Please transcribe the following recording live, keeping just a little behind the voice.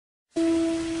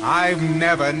I've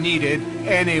never needed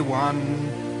anyone.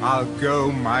 I'll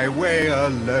go my way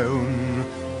alone.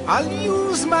 I'll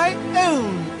use my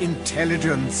own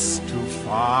intelligence to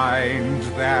find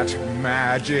that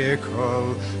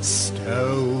magical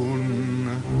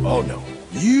stone. Oh no,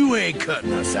 you ain't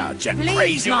cutting us out, you Please,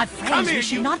 crazy. my friends, Come we here,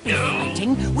 should you. not be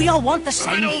fighting. We all want the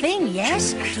same thing,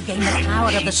 yes? To gain the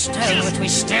power of the stone, which we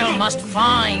still must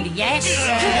find, yes?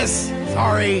 Yes.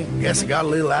 Sorry, guess I got a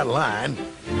little out of line.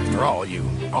 After all, you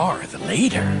are the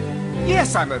leader.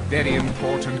 Yes, I'm a very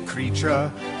important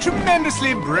creature,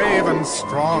 tremendously brave and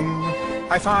strong.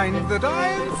 I find that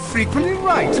I'm frequently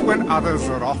right when others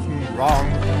are often wrong.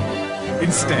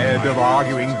 Instead of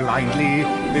arguing blindly,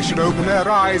 they should open their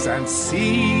eyes and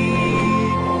see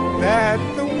that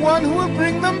the one who will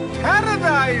bring them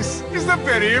paradise is the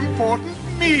very important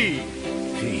me.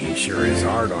 He sure is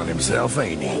hard on himself,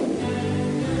 ain't he?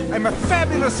 I'm a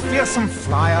fabulous, fearsome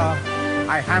flyer.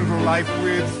 I handle life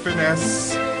with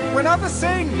finesse. When others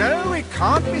say no, it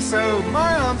can't be so,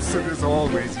 my answer is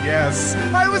always yes.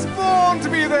 I was born to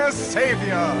be their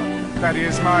savior. That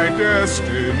is my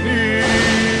destiny.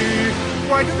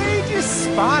 Why do they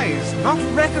despise, not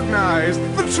recognize,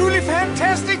 the truly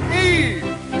fantastic me?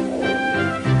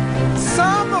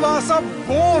 Some of us are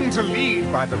born to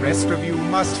lead, while the rest of you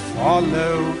must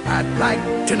follow. I'd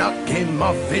like to knock him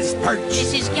off his perch.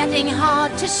 This is getting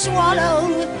hard to swallow.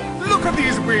 Look at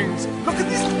these wings! Look at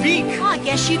this beak! I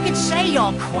guess you could say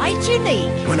you're quite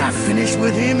unique. When I finish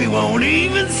with him, he won't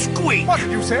even squeak. What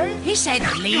did you say? He said,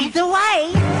 lead the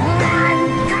way.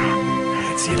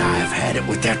 That's it, I've had it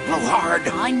with that blowhard.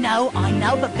 I know,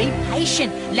 but be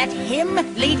patient. Let him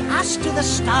lead us to the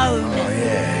stone. Oh,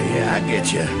 yeah, I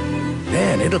get you.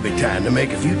 Then it'll be time to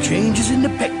make a few changes in the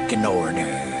pecking order.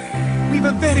 We've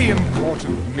a very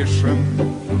important mission.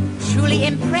 Truly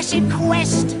impressive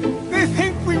quest. They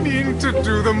think we mean to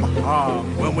do them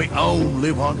harm. When we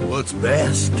only want what's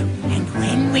best. And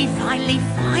when we finally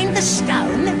find the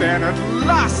stone, Then at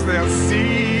last they'll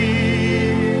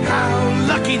see How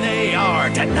lucky they are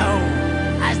to know.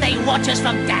 as they watch us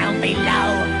from down below.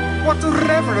 what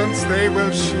reverence they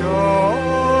will show.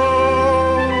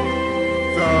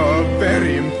 The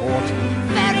very important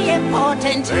Very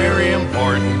important. Very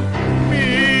important.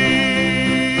 me.